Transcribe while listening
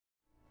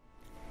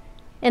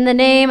In the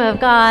name of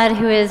God,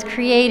 who is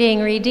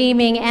creating,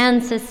 redeeming,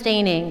 and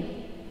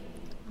sustaining.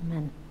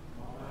 Amen.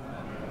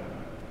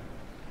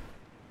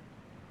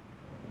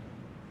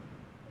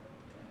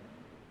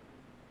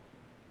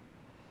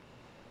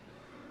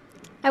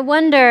 I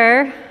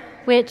wonder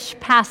which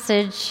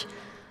passage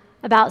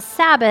about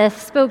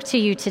Sabbath spoke to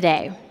you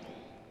today.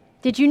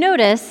 Did you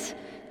notice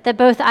that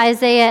both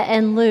Isaiah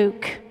and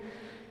Luke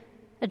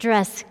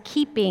address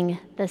keeping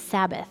the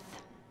Sabbath?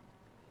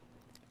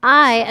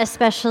 I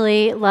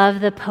especially love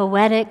the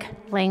poetic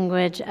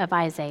language of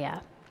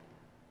Isaiah.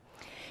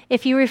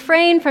 If you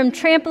refrain from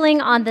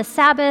trampling on the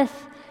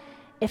Sabbath,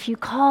 if you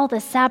call the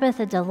Sabbath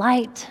a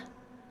delight,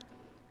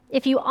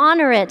 if you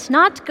honor it,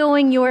 not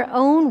going your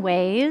own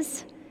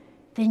ways,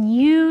 then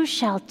you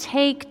shall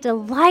take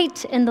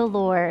delight in the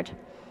Lord,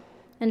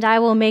 and I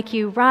will make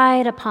you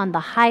ride upon the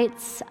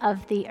heights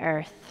of the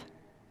earth.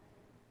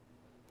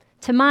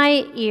 To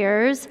my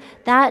ears,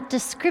 that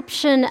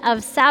description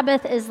of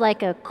Sabbath is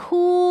like a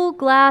cool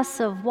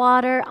glass of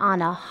water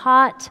on a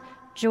hot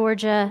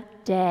Georgia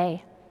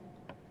day.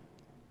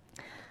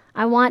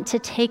 I want to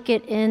take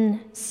it in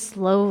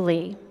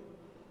slowly,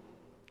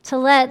 to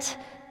let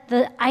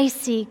the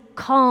icy,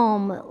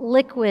 calm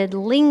liquid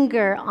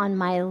linger on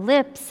my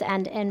lips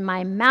and in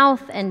my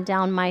mouth and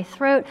down my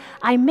throat.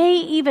 I may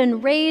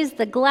even raise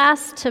the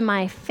glass to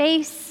my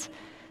face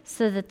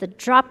so that the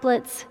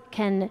droplets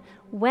can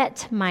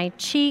wet my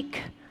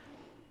cheek.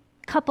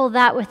 Couple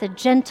that with a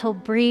gentle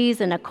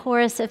breeze and a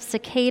chorus of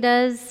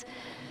cicadas.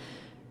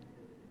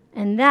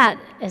 And that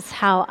is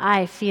how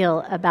I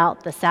feel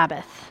about the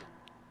Sabbath.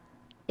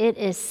 It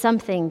is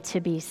something to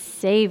be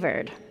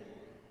savored.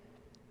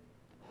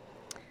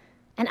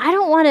 And I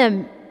don't want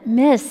to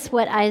miss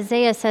what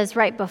Isaiah says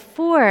right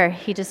before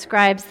he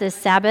describes this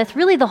Sabbath.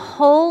 Really, the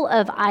whole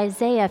of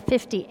Isaiah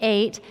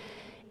 58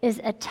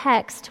 is a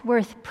text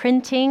worth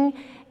printing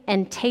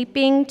and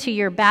taping to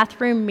your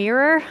bathroom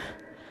mirror.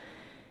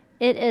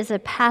 It is a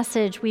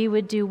passage we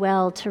would do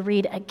well to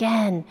read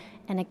again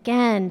and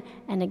again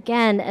and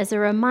again as a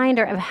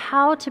reminder of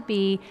how to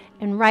be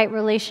in right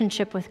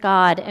relationship with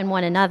God and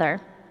one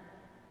another.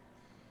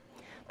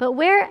 But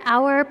where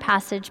our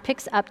passage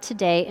picks up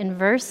today in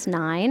verse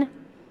 9,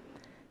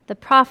 the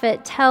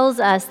prophet tells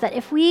us that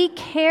if we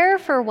care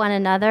for one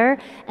another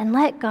and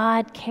let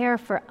God care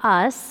for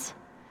us,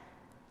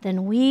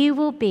 then we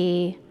will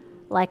be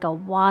like a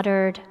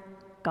watered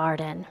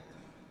garden,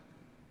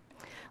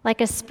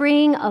 like a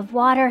spring of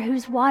water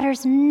whose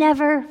waters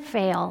never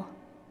fail.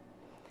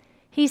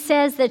 He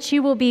says that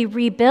you will be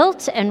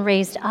rebuilt and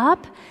raised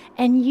up,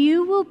 and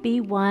you will be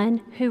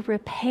one who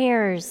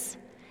repairs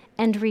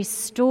and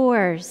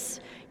restores.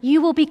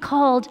 You will be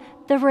called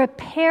the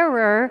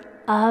repairer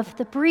of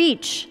the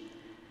breach.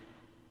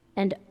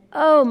 And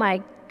oh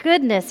my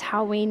goodness,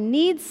 how we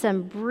need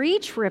some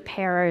breach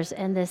repairers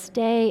in this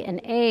day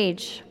and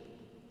age.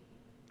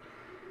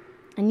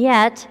 And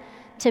yet,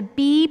 to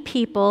be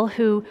people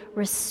who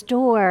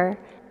restore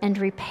and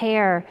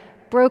repair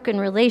broken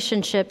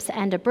relationships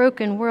and a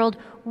broken world,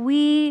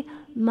 we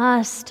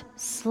must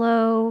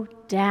slow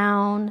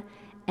down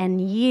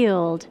and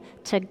yield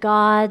to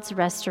God's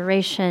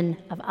restoration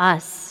of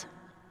us.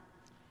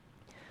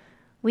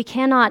 We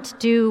cannot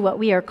do what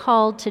we are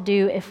called to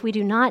do if we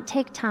do not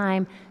take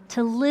time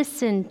to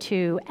listen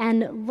to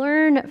and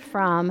learn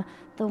from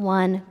the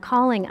one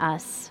calling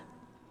us.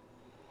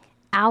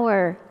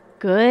 Our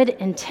good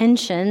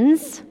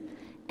intentions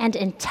and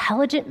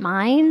intelligent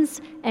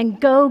minds and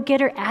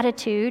go-getter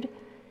attitude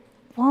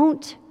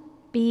won't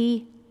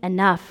be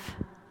enough.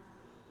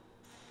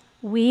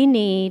 We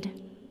need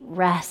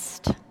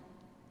rest.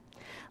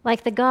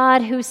 Like the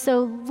God who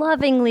so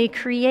lovingly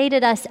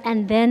created us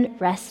and then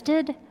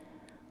rested,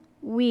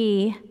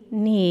 we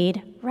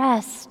need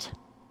rest.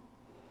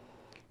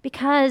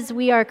 Because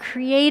we are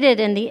created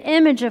in the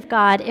image of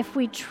God, if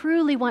we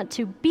truly want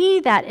to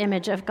be that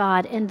image of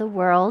God in the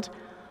world,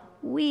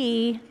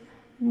 we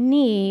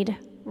need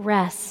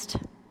rest.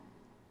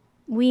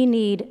 We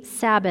need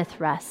Sabbath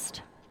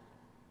rest.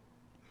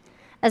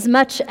 As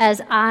much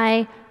as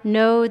I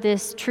know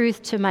this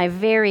truth to my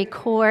very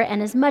core,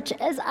 and as much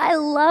as I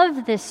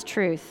love this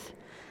truth,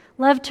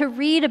 love to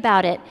read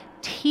about it,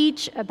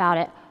 teach about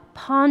it,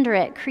 ponder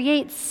it,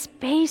 create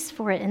space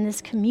for it in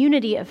this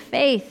community of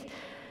faith,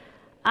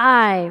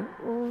 I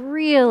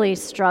really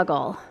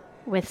struggle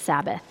with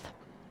Sabbath.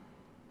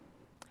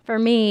 For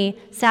me,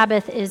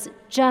 Sabbath is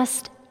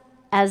just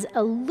as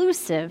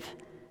elusive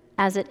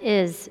as it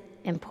is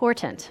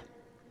important.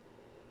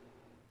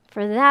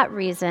 For that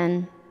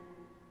reason,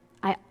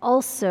 I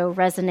also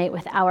resonate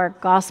with our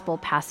gospel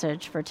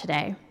passage for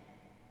today.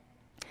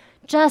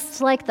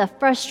 Just like the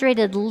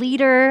frustrated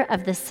leader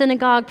of the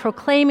synagogue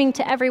proclaiming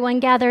to everyone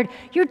gathered,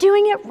 "You're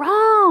doing it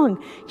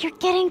wrong. You're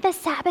getting the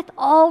Sabbath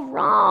all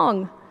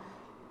wrong."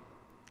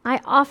 I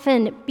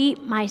often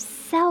beat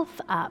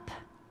myself up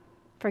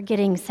for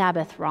getting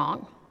Sabbath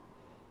wrong,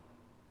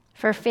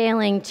 for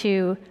failing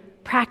to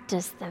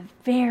practice the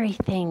very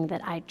thing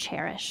that I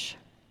cherish.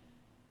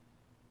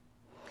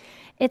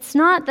 It's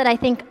not that I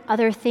think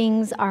other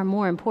things are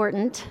more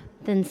important,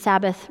 than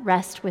Sabbath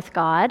rest with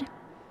God.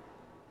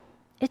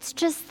 It's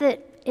just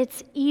that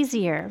it's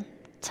easier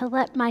to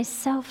let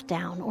myself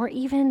down or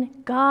even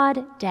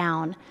God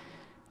down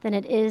than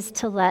it is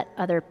to let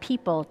other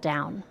people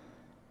down.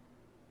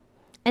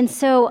 And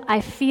so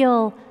I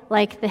feel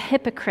like the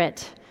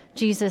hypocrite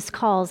Jesus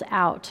calls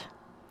out.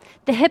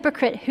 The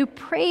hypocrite who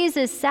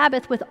praises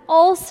Sabbath with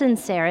all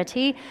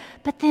sincerity,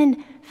 but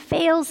then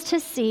fails to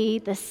see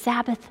the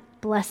Sabbath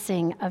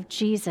blessing of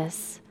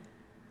Jesus,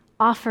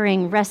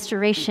 offering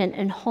restoration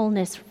and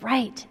wholeness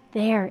right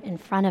there in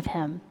front of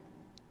him.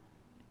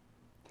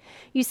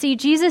 You see,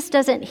 Jesus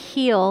doesn't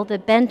heal the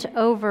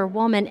bent-over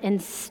woman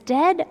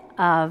instead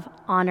of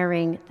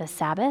honoring the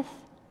Sabbath.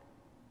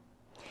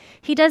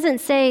 He doesn't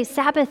say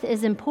Sabbath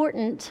is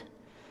important,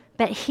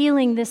 but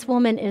healing this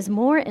woman is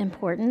more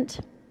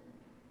important.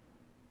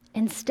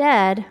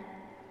 Instead,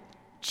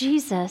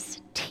 Jesus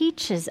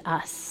teaches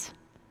us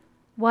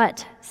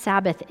what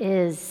Sabbath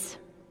is.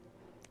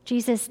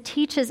 Jesus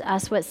teaches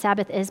us what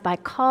Sabbath is by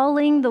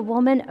calling the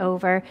woman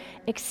over,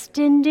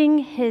 extending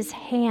his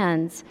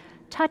hands,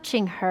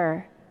 touching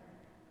her,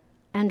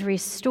 and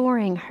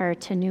restoring her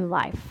to new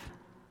life.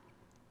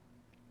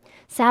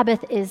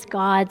 Sabbath is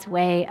God's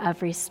way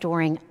of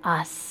restoring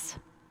us.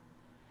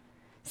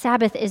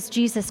 Sabbath is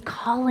Jesus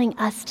calling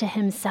us to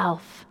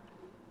himself,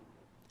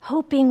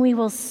 hoping we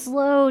will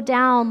slow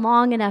down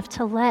long enough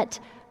to let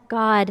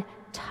God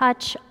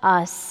touch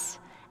us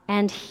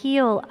and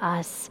heal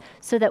us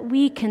so that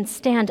we can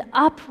stand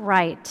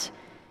upright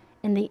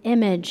in the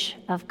image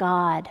of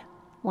God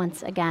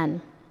once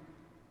again.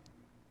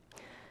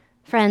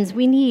 Friends,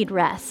 we need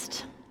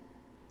rest,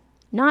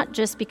 not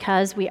just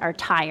because we are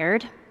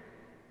tired,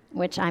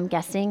 which I'm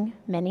guessing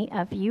many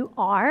of you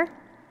are.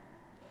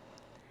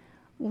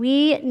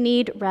 We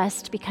need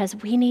rest because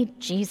we need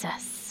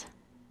Jesus.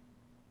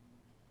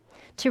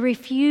 To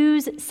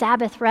refuse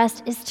Sabbath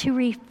rest is to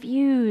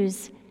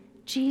refuse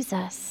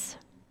Jesus.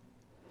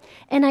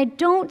 And I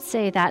don't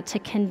say that to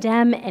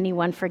condemn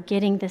anyone for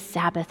getting the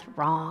Sabbath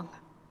wrong.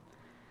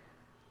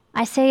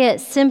 I say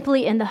it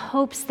simply in the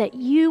hopes that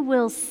you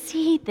will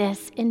see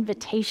this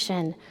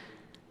invitation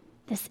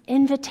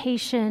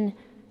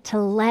to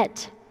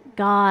let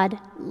God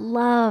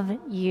love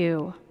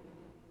you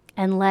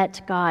and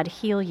let God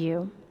heal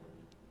you.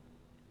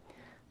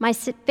 My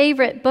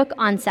favorite book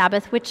on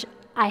Sabbath, which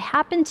I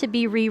happen to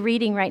be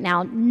rereading right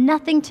now,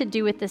 nothing to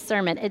do with this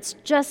sermon, it's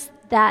just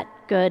that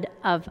good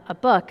of a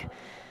book,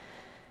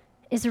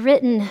 is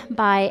written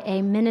by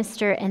a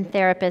minister and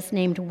therapist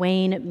named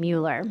Wayne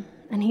Mueller.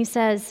 And he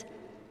says,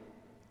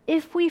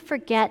 if we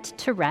forget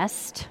to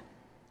rest,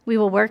 we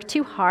will work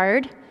too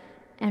hard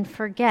and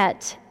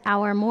forget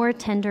our more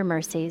tender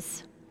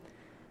mercies.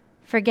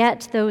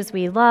 Forget those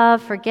we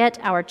love, forget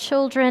our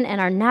children and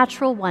our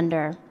natural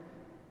wonder.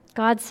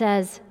 God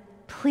says,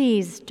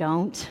 please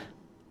don't.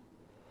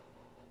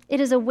 It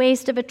is a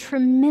waste of a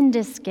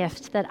tremendous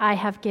gift that I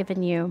have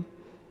given you.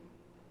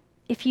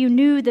 If you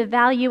knew the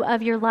value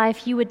of your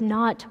life, you would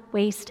not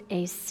waste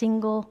a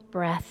single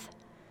breath.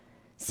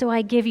 So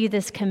I give you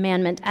this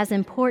commandment, as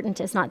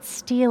important as not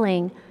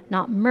stealing,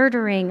 not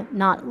murdering,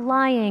 not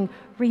lying.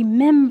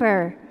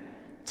 Remember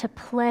to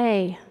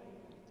play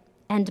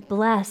and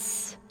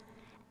bless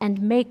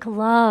and make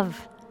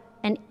love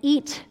and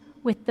eat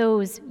with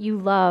those you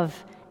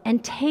love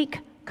and take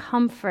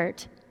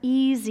comfort,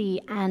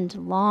 easy and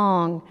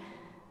long,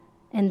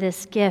 in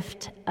this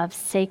gift of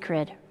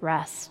sacred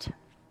rest.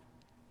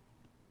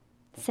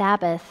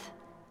 Sabbath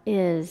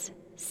is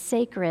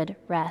sacred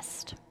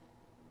rest.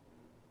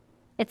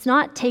 It's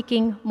not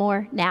taking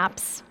more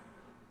naps,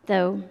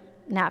 though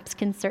naps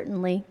can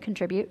certainly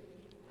contribute.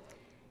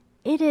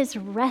 It is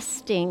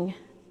resting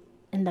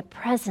in the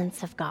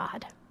presence of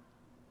God.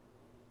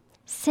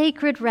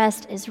 Sacred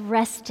rest is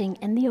resting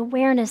in the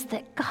awareness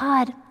that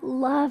God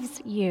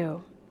loves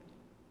you.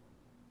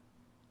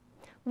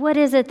 What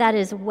is it that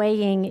is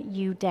weighing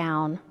you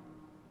down?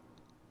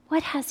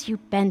 What has you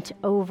bent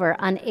over,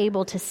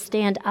 unable to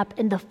stand up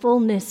in the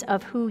fullness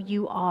of who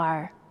you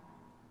are?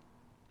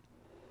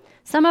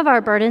 Some of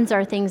our burdens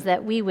are things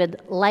that we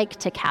would like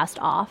to cast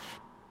off.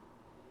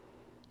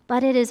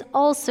 But it is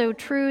also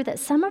true that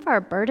some of our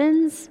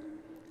burdens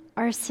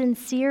are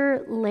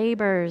sincere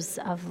labors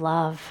of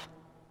love.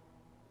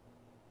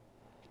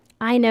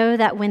 I know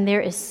that when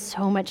there is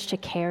so much to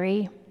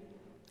carry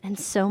and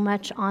so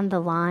much on the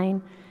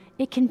line,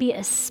 it can be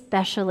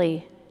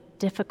especially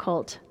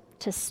difficult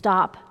to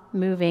stop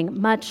moving,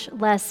 much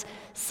less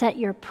set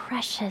your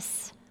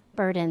precious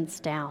burdens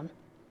down.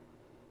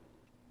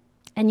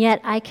 And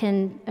yet I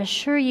can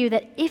assure you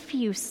that if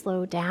you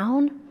slow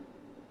down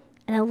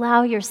and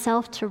allow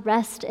yourself to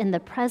rest in the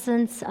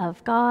presence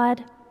of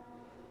God,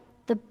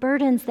 the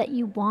burdens that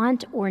you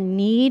want or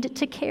need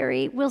to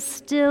carry will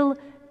still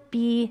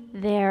be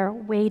there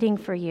waiting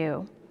for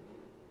you.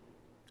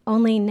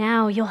 Only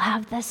now you'll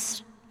have the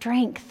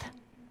strength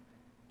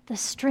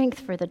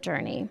for the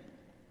journey.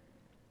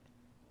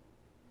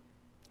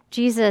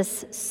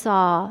 Jesus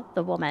saw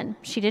the woman.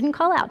 She didn't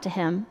call out to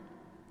him.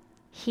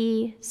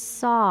 He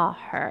saw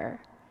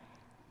her,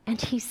 and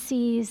he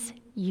sees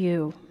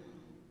you.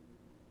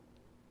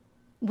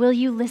 Will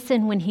you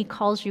listen when he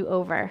calls you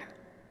over?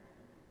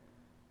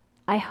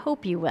 I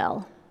hope you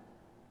will.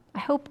 I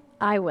hope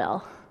I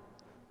will.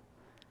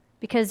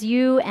 Because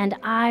you and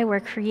I were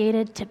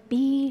created to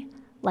be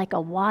like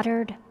a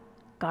watered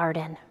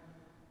garden.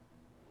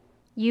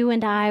 You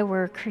and I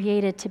were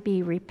created to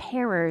be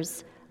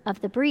repairers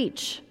of the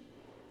breach.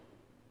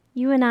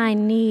 You and I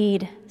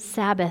need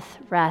Sabbath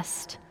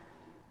rest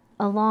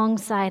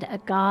alongside a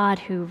God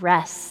who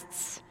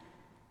rests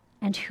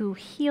and who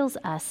heals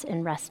us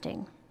in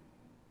resting.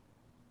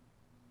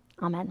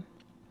 Amen.